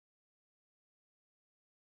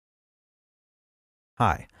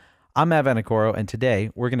Hi, I'm Matt Vanacoro, and today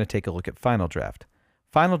we're going to take a look at Final Draft.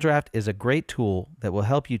 Final Draft is a great tool that will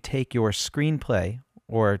help you take your screenplay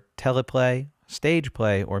or teleplay, stage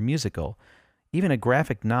play, or musical, even a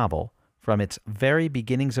graphic novel, from its very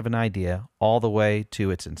beginnings of an idea all the way to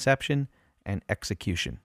its inception and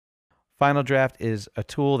execution. Final Draft is a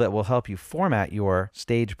tool that will help you format your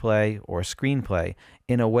stage play or screenplay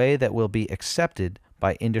in a way that will be accepted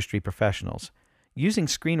by industry professionals. Using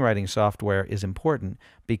screenwriting software is important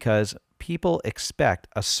because people expect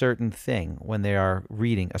a certain thing when they are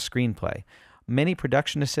reading a screenplay. Many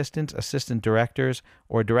production assistants, assistant directors,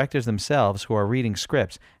 or directors themselves who are reading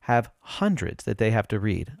scripts have hundreds that they have to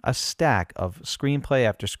read, a stack of screenplay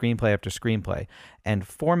after screenplay after screenplay, and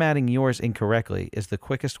formatting yours incorrectly is the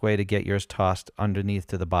quickest way to get yours tossed underneath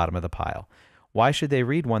to the bottom of the pile. Why should they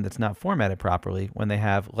read one that's not formatted properly when they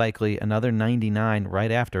have likely another 99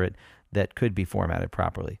 right after it that could be formatted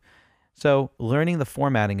properly? So learning the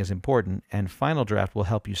formatting is important, and Final Draft will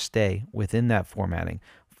help you stay within that formatting.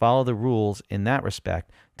 Follow the rules in that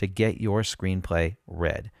respect to get your screenplay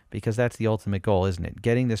read, because that's the ultimate goal, isn't it?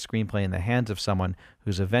 Getting this screenplay in the hands of someone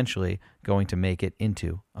who's eventually going to make it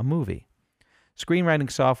into a movie. Screenwriting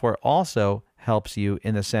software also helps you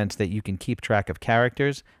in the sense that you can keep track of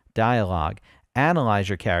characters, dialogue, analyze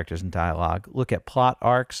your characters and dialogue, look at plot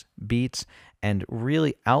arcs, beats, and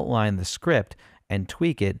really outline the script and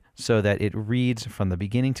tweak it so that it reads from the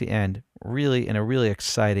beginning to end really in a really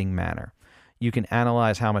exciting manner. You can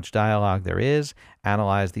analyze how much dialogue there is,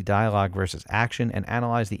 analyze the dialogue versus action, and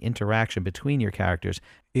analyze the interaction between your characters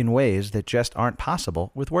in ways that just aren't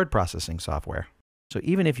possible with word processing software. So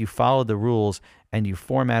even if you followed the rules and you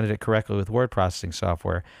formatted it correctly with word processing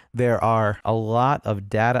software, there are a lot of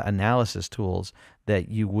data analysis tools that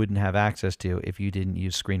you wouldn't have access to if you didn't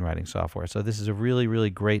use screenwriting software. So this is a really, really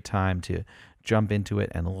great time to jump into it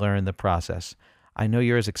and learn the process. I know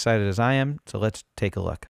you're as excited as I am, so let's take a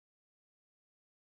look.